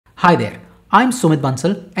Hi there, I'm Sumit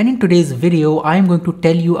Bansal, and in today's video, I am going to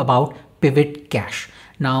tell you about Pivot Cache.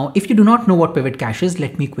 Now, if you do not know what Pivot Cache is,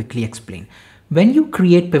 let me quickly explain. When you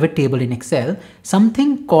create pivot table in Excel,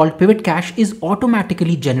 something called pivot cache is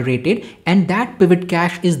automatically generated, and that pivot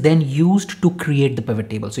cache is then used to create the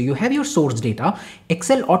pivot table. So you have your source data,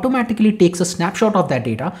 Excel automatically takes a snapshot of that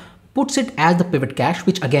data, puts it as the pivot cache,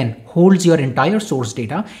 which again holds your entire source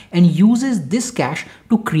data and uses this cache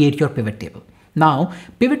to create your pivot table. Now,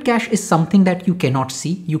 pivot cache is something that you cannot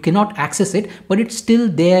see, you cannot access it, but it's still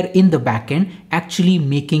there in the backend, actually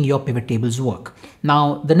making your pivot tables work.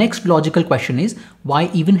 Now, the next logical question is, why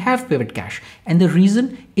even have pivot cache? And the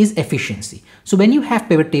reason is efficiency. So when you have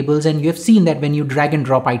pivot tables, and you have seen that when you drag and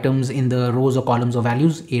drop items in the rows or columns or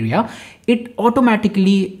values area, it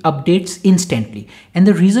automatically updates instantly. And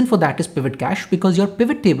the reason for that is pivot cache, because your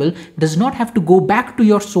pivot table does not have to go back to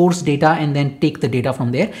your source data and then take the data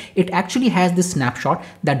from there. It actually has this snapshot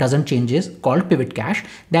that doesn't changes called pivot cache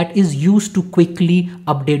that is used to quickly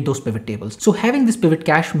update those pivot tables. So having this pivot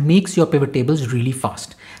cache makes your pivot tables really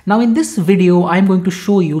fast. Now in this video, I'm going to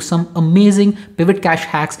show you some amazing pivot cache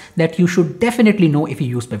hacks that you should definitely know if you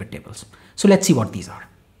use pivot tables. So let's see what these are.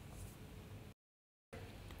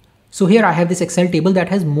 So here I have this Excel table that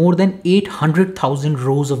has more than 800,000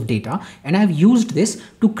 rows of data, and I've used this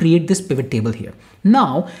to create this pivot table here.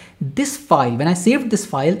 Now, this file, when I saved this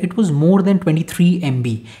file, it was more than 23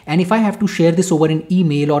 MB. And if I have to share this over an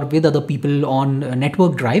email or with other people on a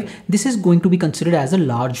network drive, this is going to be considered as a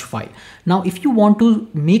large file. Now, if you want to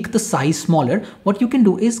make the size smaller, what you can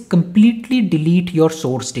do is completely delete your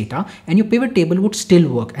source data and your pivot table would still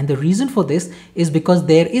work. And the reason for this is because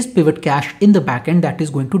there is pivot cache in the backend that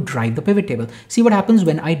is going to drive the pivot table. See what happens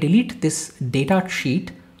when I delete this data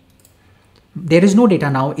sheet. There is no data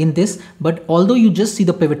now in this, but although you just see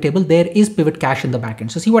the pivot table, there is pivot cache in the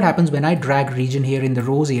backend. So see what happens when I drag region here in the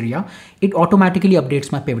rows area, it automatically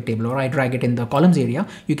updates my pivot table, or I drag it in the columns area.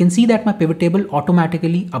 You can see that my pivot table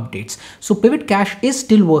automatically updates. So pivot cache is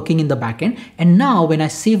still working in the backend. And now when I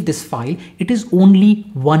save this file, it is only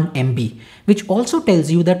 1 MB, which also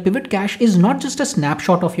tells you that pivot cache is not just a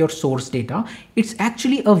snapshot of your source data. It's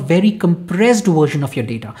actually a very compressed version of your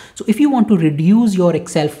data. So if you want to reduce your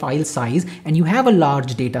Excel file size and you have a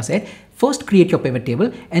large data set, first create your pivot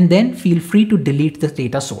table and then feel free to delete the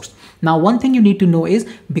data source. Now, one thing you need to know is,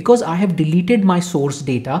 because I have deleted my source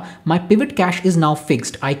data, my pivot cache is now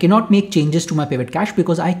fixed. I cannot make changes to my pivot cache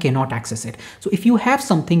because I cannot access it. So if you have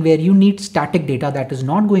something where you need static data that is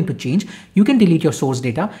not going to change, you can delete your source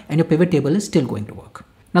data and your pivot table is still going to work.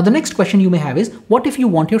 Now, the next question you may have is, what if you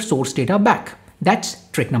want your source data back? That's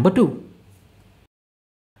trick number 2.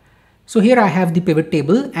 So here I have the pivot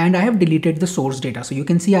table and I have deleted the source data. So you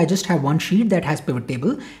can see I just have one sheet that has pivot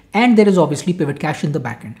table, and there is obviously pivot cache in the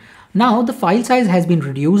backend. Now the file size has been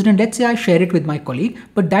reduced, and let's say I share it with my colleague,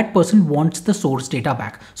 but that person wants the source data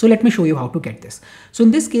back. So let me show you how to get this. So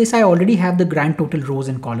in this case, I already have the grand total rows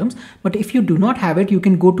and columns, but if you do not have it, you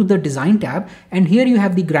can go to the design tab, and here you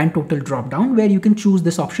have the grand total drop down where you can choose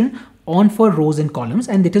this option on for rows and columns,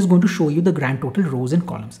 and it is going to show you the grand total rows and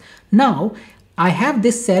columns. Now, I have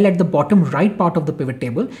this cell at the bottom right part of the pivot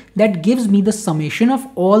table that gives me the summation of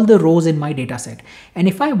all the rows in my data set. And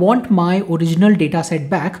if I want my original data set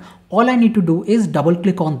back, all I need to do is double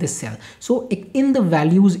click on this cell. So in the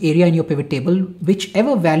values area in your pivot table,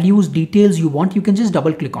 whichever values details you want, you can just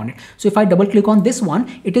double click on it. So if I double click on this one,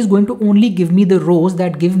 it is going to only give me the rows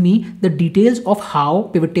that give me the details of how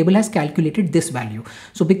pivot table has calculated this value.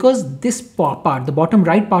 So because this part, the bottom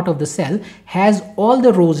right part of the cell, has all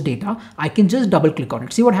the rows data, I can just double click on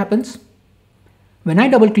it. See what happens? When I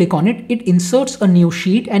double click on it, it inserts a new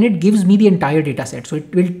sheet and it gives me the entire data set. So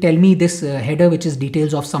it will tell me this header, which is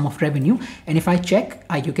details of sum of revenue. And if I check,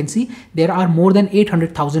 you can see there are more than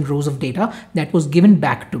 800,000 rows of data that was given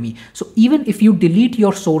back to me. So even if you delete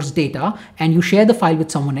your source data and you share the file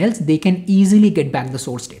with someone else, they can easily get back the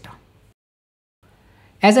source data.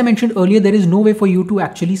 As I mentioned earlier, there is no way for you to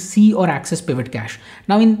actually see or access pivot cache.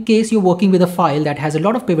 Now, in case you're working with a file that has a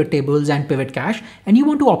lot of pivot tables and pivot cache, and you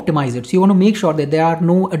want to optimize it, so you want to make sure that there are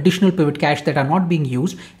no additional pivot cache that are not being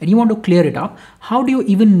used, and you want to clear it up, how do you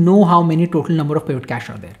even know how many total number of pivot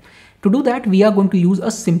cache are there? To do that, we are going to use a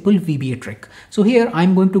simple VBA trick. So here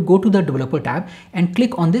I'm going to go to the developer tab and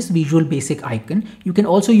click on this Visual Basic icon. You can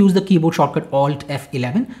also use the keyboard shortcut Alt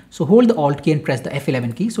F11. So hold the Alt key and press the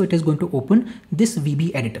F11 key. So it is going to open this VB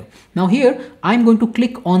editor. Now here I'm going to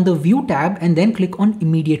click on the View tab and then click on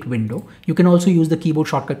Immediate Window. You can also use the keyboard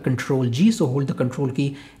shortcut Control G. So hold the Control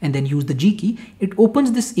key and then use the G key. It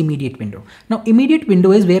opens this Immediate Window. Now Immediate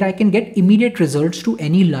Window is where I can get immediate results to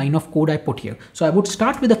any line of code I put here. So I would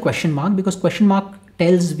start with a question mark, because question mark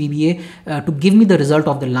tells VBA to give me the result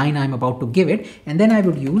of the line I'm about to give it. And then I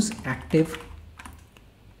would use active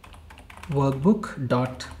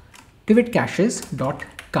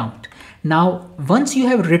workbook.pivotcaches.count. Now, once you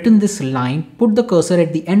have written this line, put the cursor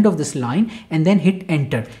at the end of this line and then hit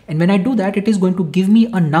enter. And when I do that, it is going to give me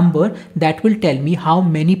a number that will tell me how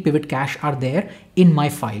many pivot cache are there in my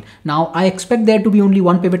file. Now, I expect there to be only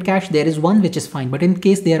one pivot cache. There is one, which is fine. But in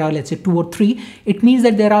case there are, let's say 2 or 3, it means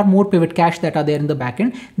that there are more pivot cache that are there in the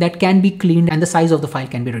backend that can be cleaned and the size of the file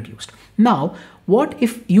can be reduced. Now, what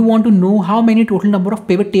if you want to know how many total number of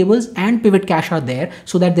pivot tables and pivot cache are there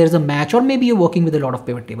so that there's a match, or maybe you're working with a lot of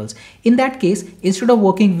pivot tables? In that case, instead of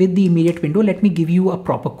working with the immediate window, let me give you a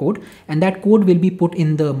proper code, and that code will be put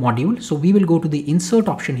in the module. So we will go to the insert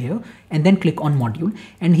option here and then click on module.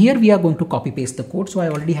 And here we are going to copy paste the code. So I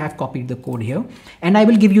already have copied the code here, and I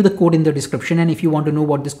will give you the code in the description. And if you want to know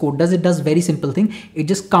what this code does, it does very simple thing. It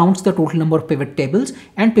just counts the total number of pivot tables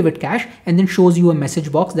and pivot cache and then shows you a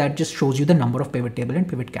message box that just shows you the number of pivot table and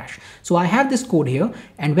pivot cache. So I have this code here,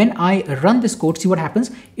 and when I run this code, see what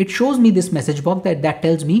happens. It shows me this message box that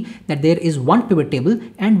tells me that there is one pivot table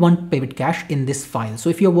and one pivot cache in this file. So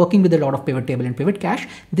if you're working with a lot of pivot table and pivot cache,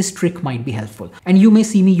 this trick might be helpful. And you may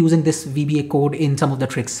see me using this VBA code in some of the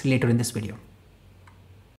tricks later in this video.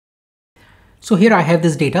 So here I have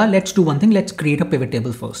this data. Let's do one thing. Let's create a pivot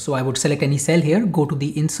table first. So I would select any cell here, go to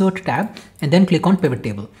the insert tab and then click on pivot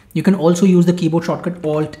table. You can also use the keyboard shortcut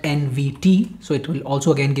Alt-N-V-T. So it will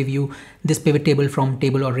also again give you this pivot table from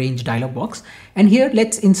table or range dialog box. And here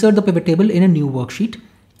let's insert the pivot table in a new worksheet.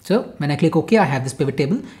 So when I click OK, I have this pivot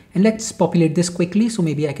table, and let's populate this quickly. So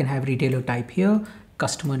maybe I can have retailer type here,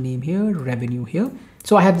 customer name here, revenue here.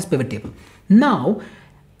 So I have this pivot table. Now,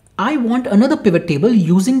 I want another pivot table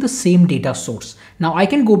using the same data source. Now I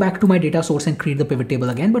can go back to my data source and create the pivot table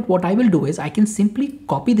again, but what I will do is I can simply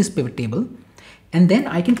copy this pivot table and then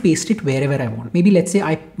I can paste it wherever I want. Maybe let's say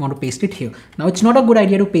I want to paste it here. Now it's not a good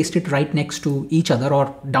idea to paste it right next to each other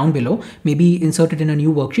or down below. Maybe insert it in a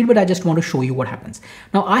new worksheet, but I just want to show you what happens.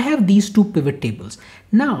 Now I have these two pivot tables.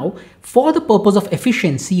 Now for the purpose of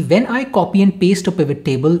efficiency, when I copy and paste a pivot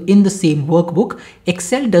table in the same workbook,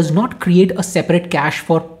 Excel does not create a separate cache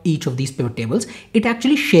for each of these pivot tables. It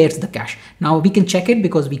actually shares the cache. Now we can check it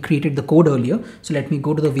because we created the code earlier. So let me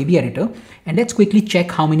go to the VB editor and let's quickly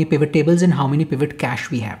check how many pivot tables and how many pivot cache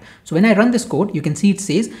we have. So when I run this code, you can see it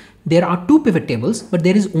says there are 2 pivot tables, but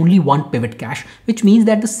there is only 1 pivot cache, which means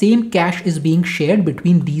that the same cache is being shared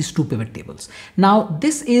between these 2 pivot tables. Now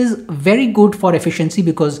this is very good for efficiency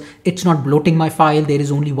because it's not bloating my file. There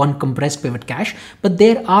is only 1 compressed pivot cache, but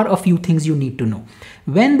there are a few things you need to know.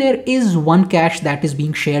 When there is one cache that is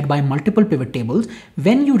being shared by multiple pivot tables,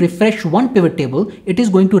 when you refresh one pivot table, it is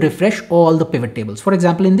going to refresh all the pivot tables. For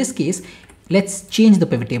example, in this case, let's change the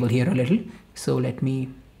pivot table here a little. So let me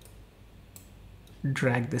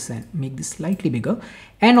drag this and make this slightly bigger.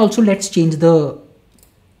 And also let's change the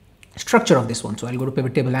structure of this one. So I'll go to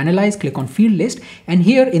pivot table analyze, click on field list. And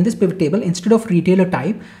here in this pivot table, instead of retailer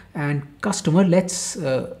type and customer, let's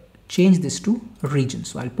change this to region.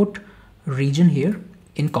 So I'll put region here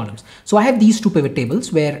in columns. So I have these 2 pivot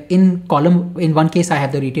tables where in column, in one case I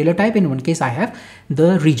have the retailer type, in one case I have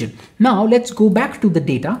the region. Now let's go back to the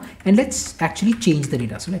data and let's actually change the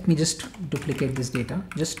data. So let me just duplicate this data,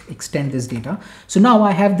 just extend this data. So now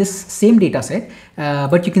I have this same data set,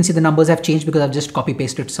 but you can see the numbers have changed because I've just copy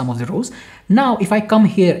pasted some of the rows. Now if I come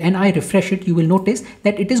here and I refresh it, you will notice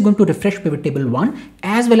that it is going to refresh pivot table 1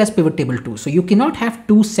 as well as pivot table 2. So you cannot have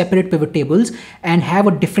 2 separate pivot tables and have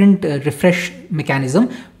a different refresh mechanism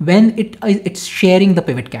when it's sharing the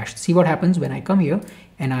pivot cache. See what happens when I come here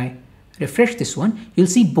and I refresh this one, you'll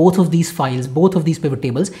see both of these files, both of these pivot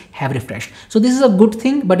tables have refreshed. So this is a good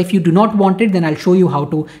thing, but if you do not want it, then I'll show you how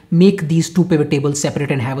to make these 2 pivot tables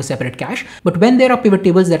separate and have a separate cache. But when there are pivot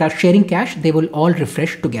tables that are sharing cache, they will all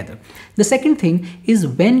refresh together. The second thing is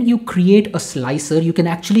when you create a slicer, you can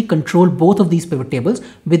actually control both of these pivot tables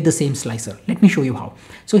with the same slicer. Let me show you how.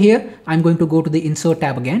 So here I'm going to go to the insert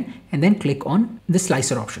tab again and then click on the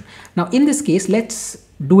slicer option. Now in this case, let's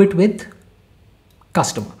do it with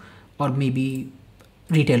customer or maybe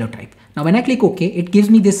retailer type. Now when I click OK, it gives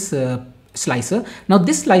me this slicer. Now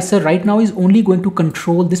this slicer right now is only going to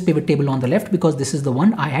control this pivot table on the left because this is the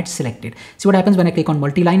one I had selected. See what happens when I click on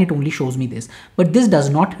multi-line, it only shows me this, but this does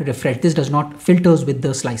not refresh, this does not filters with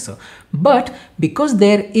the slicer. But because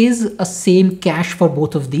there is a same cache for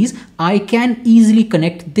both of these, I can easily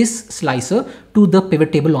connect this slicer to the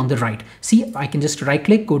pivot table on the right. See, I can just right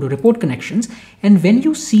click, go to report connections. And when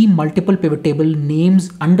you see multiple pivot table names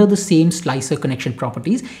under the same slicer connection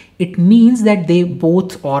properties, it means that they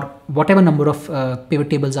both or whatever number of pivot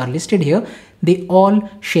tables are listed here, they all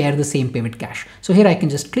share the same pivot cache. So here I can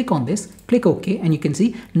just click on this, click OK, and you can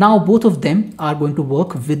see now both of them are going to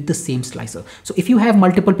work with the same slicer. So if you have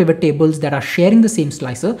multiple pivot tables that are sharing the same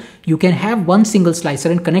slicer, you can have one single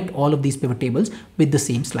slicer and connect all of these pivot tables with the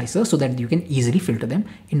same slicer so that you can easily filter them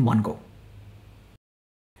in one go.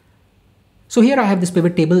 So here I have this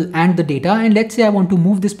pivot table and the data, and let's say I want to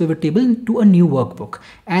move this pivot table to a new workbook.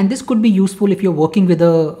 And this could be useful if you're working with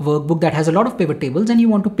a workbook that has a lot of pivot tables and you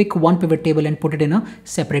want to pick one pivot table and put it in a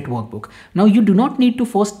separate workbook. Now you do not need to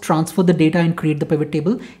first transfer the data and create the pivot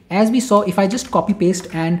table. As we saw, if I just copy paste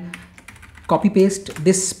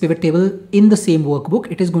this pivot table in the same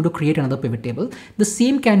workbook, it is going to create another pivot table. The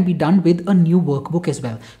same can be done with a new workbook as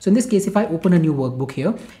well. So in this case, if I open a new workbook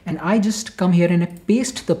here and I just come here and I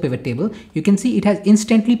paste the pivot table, you can see it has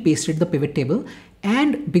instantly pasted the pivot table.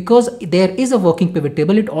 And because there is a working pivot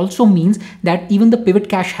table, it also means that even the pivot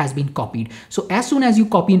cache has been copied. So as soon as you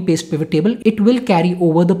copy and paste pivot table, it will carry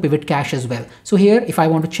over the pivot cache as well. So here, if I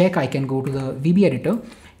want to check, I can go to the VB editor.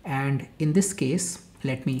 And in this case,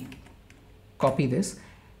 let me copy this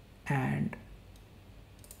and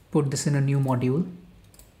put this in a new module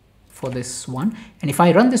for this one. And if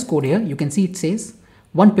I run this code here, you can see it says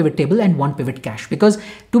one pivot table and one pivot cache, because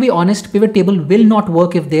to be honest, pivot table will not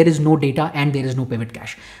work if there is no data and there is no pivot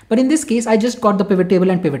cache. But in this case, I just got the pivot table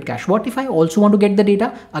and pivot cache. What if I also want to get the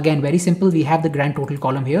data? Again, very simple. We have the grand total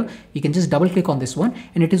column here. You can just double click on this one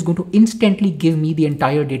and it is going to instantly give me the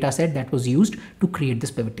entire data set that was used to create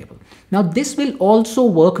this pivot table. Now this will also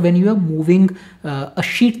work when you are moving a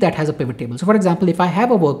sheet that has a pivot table. So for example, if I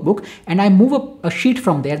have a workbook and I move a sheet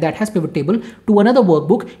from there that has pivot table to another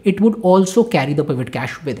workbook, it would also carry the pivot cache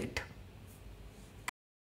with it.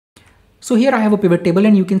 So here I have a pivot table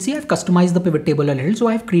and you can see I've customized the pivot table a little. So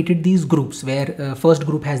I've created these groups where first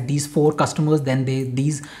group has these 4 customers, then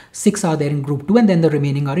these 6 are there in group 2 and then the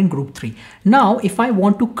remaining are in group 3. Now, if I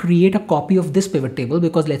want to create a copy of this pivot table,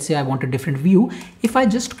 because let's say I want a different view, if I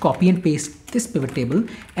just copy and paste this pivot table,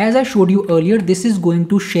 as I showed you earlier, this is going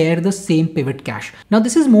to share the same pivot cache. Now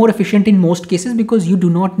this is more efficient in most cases because you do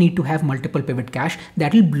not need to have multiple pivot cache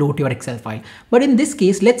that will bloat your Excel file. But in this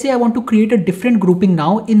case, let's say I want to create a different grouping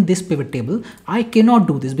now in this pivot table. I cannot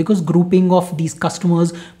do this because grouping of these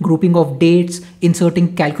customers, grouping of dates,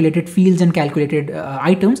 inserting calculated fields and calculated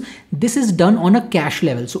items, this is done on a cache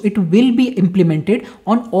level. So it will be implemented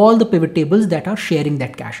on all the pivot tables that are sharing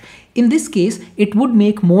that cache. In this case, it would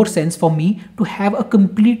make more sense for me to have a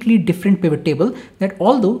completely different pivot table that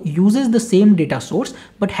although uses the same data source,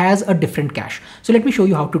 but has a different cache. So let me show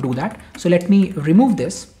you how to do that. So let me remove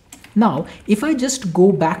this. Now, if I just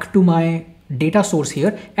go back to my data source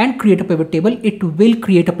here and create a pivot table, it will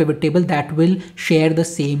create a pivot table that will share the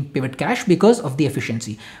same pivot cache because of the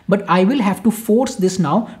efficiency. But I will have to force this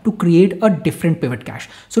now to create a different pivot cache.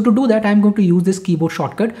 So to do that, I'm going to use this keyboard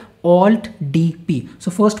shortcut Alt D P.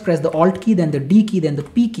 So first press the Alt key, then the D key, then the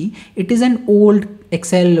P key. It is an old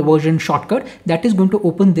Excel version shortcut that is going to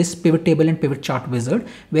open this pivot table and pivot chart wizard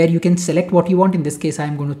where you can select what you want. In this case,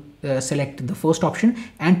 I'm going to select the first option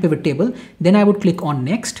and pivot table. Then I would click on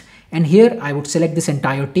next. And here I would select this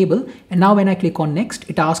entire table. And now when I click on next,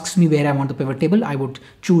 it asks me where I want the pivot table. I would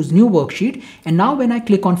choose new worksheet. And now when I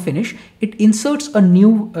click on finish, it inserts a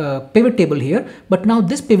new pivot table here. But now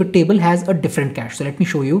this pivot table has a different cache. So let me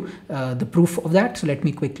show you the proof of that. So let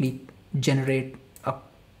me quickly generate a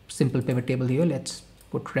simple pivot table here. Let's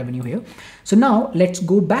put revenue here. So now let's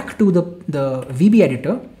go back to the VB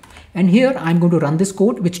editor. And here I'm going to run this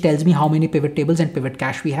code, which tells me how many pivot tables and pivot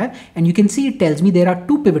cache we have. And you can see it tells me there are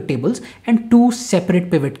 2 pivot tables and 2 separate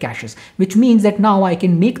pivot caches, which means that now I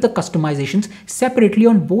can make the customizations separately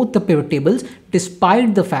on both the pivot tables,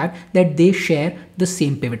 despite the fact that they share the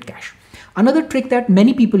same pivot cache. Another trick that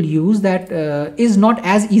many people use that is not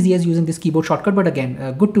as easy as using this keyboard shortcut, but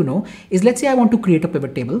again, good to know, is let's say I want to create a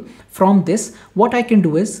pivot table. From this, what I can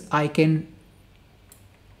do is I can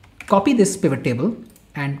copy this pivot table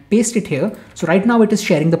and paste it here. So right now it is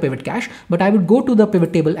sharing the pivot cache, but I would go to the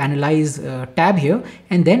pivot table analyze tab here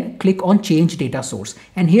and then click on change data source.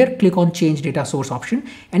 And here click on change data source option.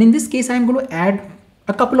 And in this case, I'm going to add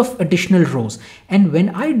a couple of additional rows. And when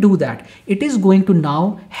I do that, it is going to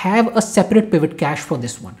now have a separate pivot cache for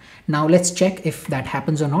this one. Now let's check if that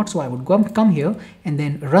happens or not. So I would come here and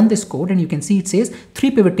then run this code, and you can see it says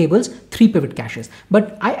 3 pivot tables, 3 pivot caches.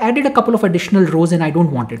 But I added a couple of additional rows and I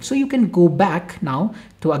don't want it. So you can go back now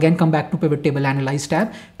to again come back to Pivot Table Analyze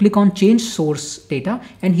tab, click on Change Source Data,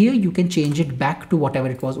 and here you can change it back to whatever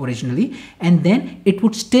it was originally, and then it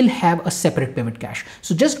would still have a separate pivot cache.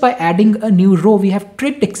 So just by adding a new row, we have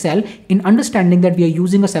tricked Excel in understanding that we are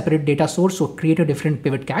using a separate data source, so create a different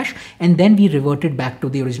pivot cache, and then we revert it back to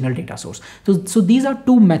the original data source. So these are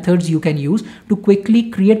two methods you can use to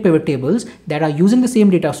quickly create pivot tables that are using the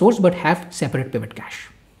same data source but have separate pivot cache.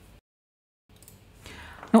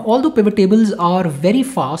 Now, although pivot tables are very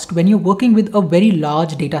fast, when you're working with a very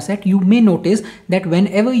large data set, you may notice that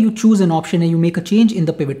whenever you choose an option and you make a change in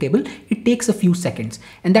the pivot table, it takes a few seconds.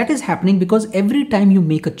 And that is happening because every time you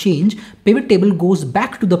make a change, pivot table goes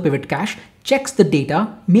back to the pivot cache, checks the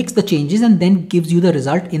data, makes the changes, and then gives you the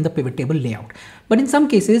result in the pivot table layout. But in some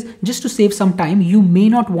cases, just to save some time, you may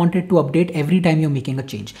not want it to update every time you're making a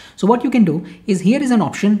change. So what you can do is, here is an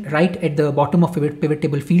option right at the bottom of pivot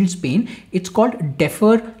table fields pane. It's called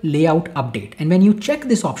DeferLayout Update. And when you check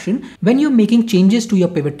this option, when you're making changes to your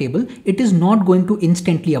pivot table, it is not going to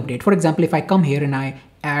instantly update. For example, if I come here and I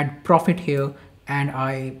add profit here, and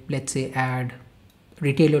I, let's say, add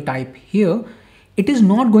retailer type here, it is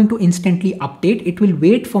not going to instantly update. It will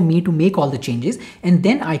wait for me to make all the changes, and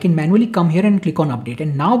then I can manually come here and click on update.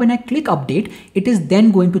 And now when I click update, it is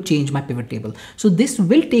then going to change my pivot table. So this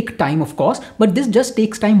will take time, of course, but this just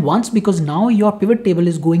takes time once because now your pivot table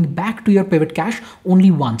is going back to your pivot cache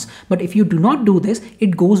only once. But if you do not do this,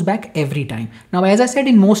 it goes back every time. Now, as I said,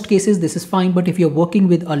 in most cases, this is fine, but if you're working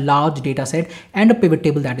with a large data set and a pivot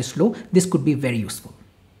table that is slow, this could be very useful.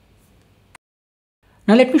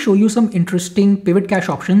 Now let me show you some interesting pivot cache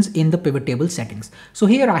options in the pivot table settings. So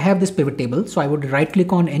here I have this pivot table. So I would right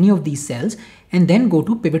click on any of these cells and then go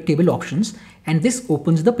to pivot table options, and this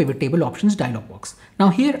opens the pivot table options dialog box. Now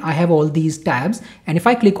here I have all these tabs, and if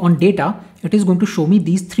I click on data, it is going to show me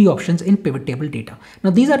these 3 options in pivot table data. Now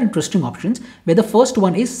these are interesting options, where the first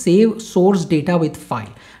one is save source data with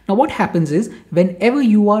file. Now what happens is, whenever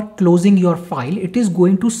you are closing your file, it is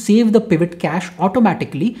going to save the pivot cache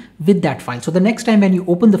automatically with that file. So the next time when you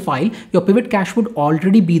open the file, your pivot cache would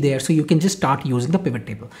already be there, so you can just start using the pivot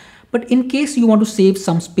table. But in case you want to save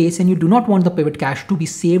some space and you do not want the pivot cache to be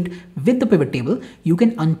saved with the pivot table, you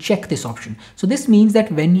can uncheck this option. So this means that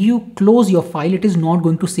when you close your file, it is not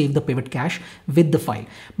going to save the pivot cache with the file.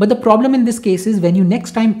 But the problem in this case is, when you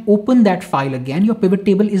next time open that file again, your pivot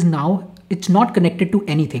table is now, it's not connected to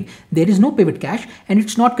anything. There is no pivot cache and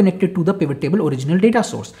it's not connected to the pivot table original data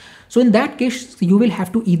source. So in that case, you will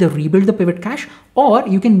have to either rebuild the pivot cache, or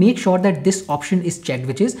you can make sure that this option is checked,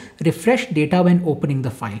 which is refresh data when opening the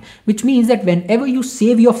file, which means that whenever you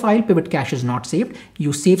save your file, pivot cache is not saved.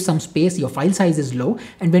 You save some space, your file size is low,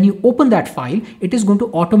 and when you open that file, it is going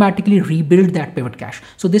to automatically rebuild that pivot cache.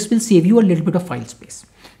 So this will save you a little bit of file space.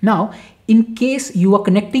 Now, in case you are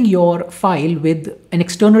connecting your file with an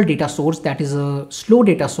external data source that is a slow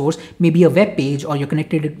data source, maybe a web page, or you're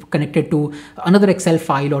connected to another Excel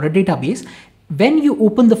file or a database, when you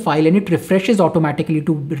open the file and it refreshes automatically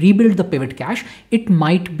to rebuild the pivot cache, it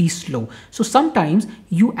might be slow. So sometimes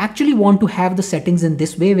you actually want to have the settings in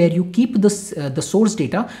this way, where you keep the source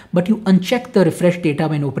data, but you uncheck the refresh data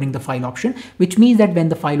when opening the file option, which means that when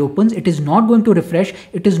the file opens, it is not going to refresh.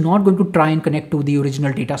 It is not going to try and connect to the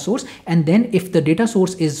original data source. And then if the data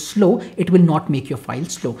source is slow, it will not make your file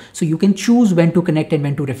slow. So you can choose when to connect and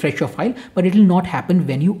when to refresh your file, but it will not happen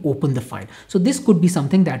when you open the file. So this could be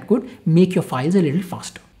something that could make your files a little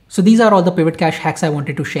faster. So these are all the pivot cache hacks I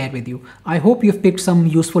wanted to share with you. I hope you've picked some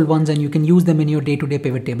useful ones and you can use them in your day-to-day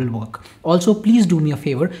pivot table work. Also, please do me a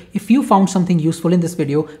favor. If you found something useful in this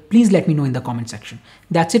video, please let me know in the comment section.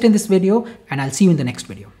 That's it in this video, and I'll see you in the next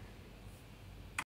video.